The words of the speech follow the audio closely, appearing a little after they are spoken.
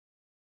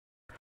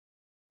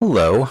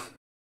Hello.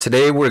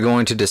 Today we're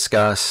going to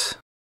discuss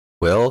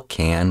will,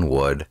 can,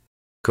 would,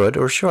 could,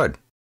 or should.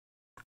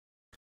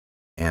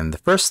 And the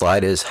first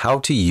slide is how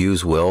to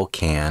use will,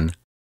 can,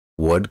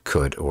 would,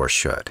 could, or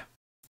should.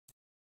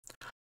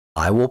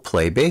 I will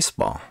play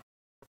baseball.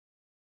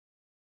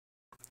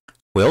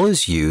 Will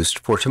is used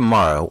for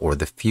tomorrow or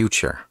the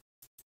future.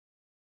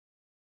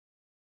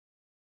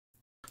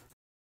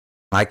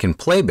 I can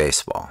play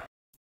baseball.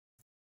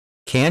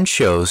 Can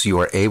shows you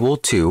are able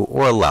to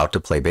or allowed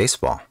to play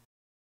baseball.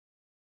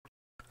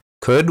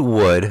 Could,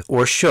 would,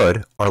 or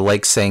should are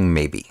like saying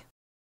maybe.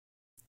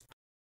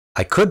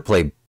 I could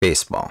play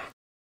baseball.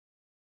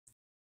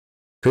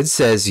 Could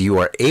says you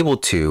are able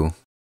to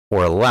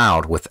or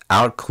allowed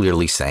without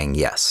clearly saying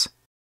yes.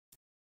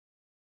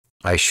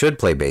 I should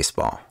play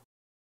baseball.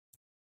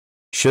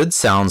 Should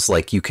sounds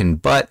like you can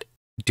but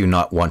do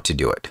not want to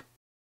do it.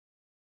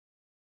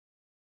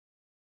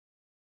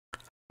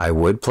 I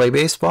would play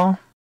baseball.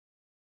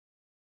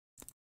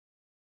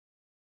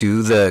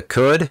 Do the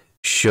could,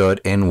 should,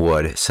 and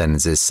would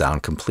sentences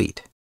sound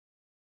complete?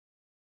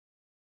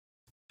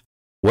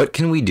 What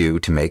can we do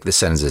to make the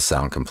sentences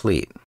sound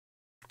complete?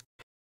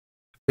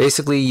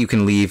 Basically, you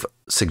can leave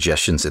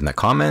suggestions in the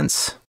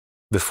comments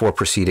before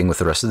proceeding with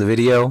the rest of the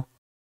video,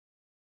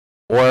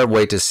 or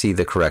wait to see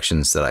the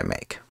corrections that I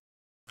make,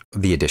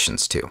 the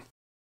additions too.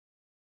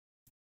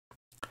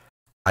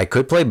 I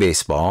could play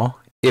baseball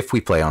if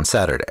we play on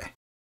Saturday.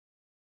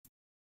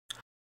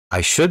 I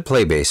should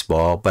play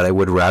baseball, but I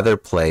would rather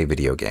play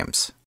video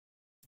games.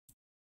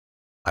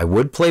 I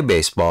would play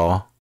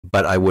baseball,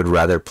 but I would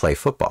rather play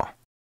football.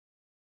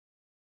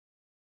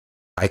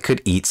 I could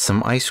eat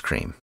some ice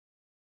cream.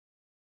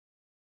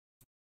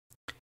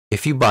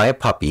 If you buy a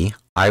puppy,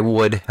 I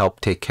would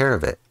help take care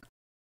of it.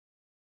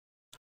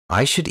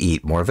 I should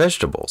eat more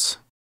vegetables.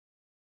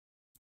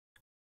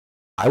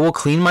 I will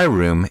clean my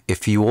room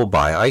if you will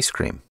buy ice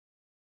cream.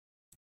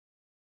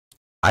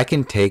 I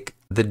can take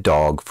the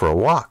dog for a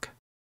walk.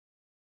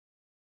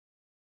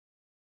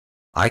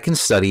 I can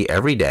study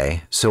every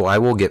day, so I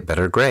will get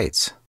better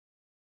grades.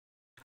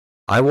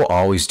 I will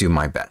always do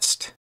my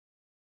best.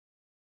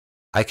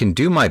 I can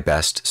do my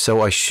best, so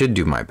I should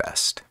do my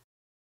best.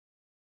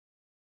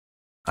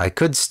 I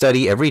could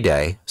study every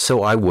day,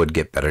 so I would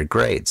get better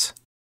grades.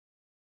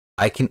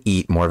 I can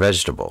eat more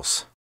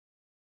vegetables.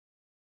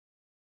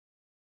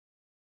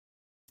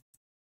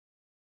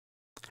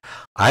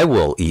 I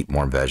will eat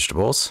more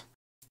vegetables.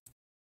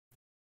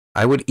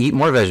 I would eat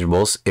more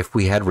vegetables if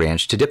we had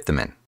ranch to dip them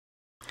in.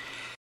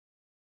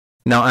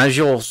 Now, as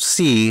you'll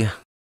see,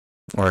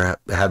 or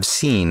have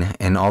seen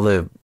in all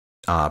the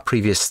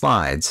previous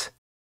slides,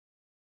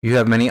 you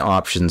have many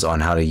options on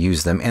how to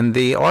use them, and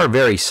they are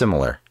very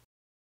similar.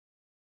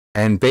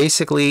 And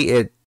basically,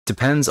 it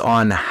depends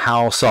on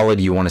how solid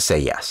you want to say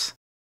yes.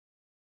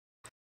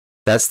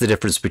 That's the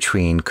difference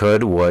between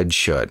could, would,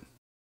 should,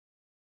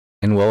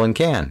 and will and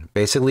can.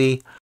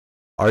 Basically,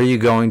 are you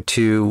going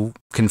to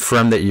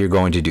confirm that you're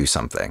going to do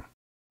something,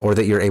 or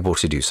that you're able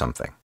to do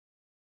something?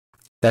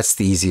 That's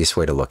the easiest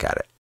way to look at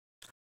it.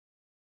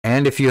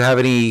 And if you have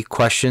any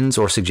questions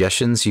or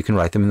suggestions, you can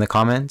write them in the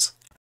comments.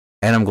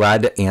 And I'm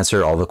glad to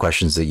answer all the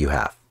questions that you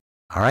have.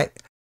 All right.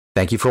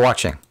 Thank you for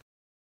watching.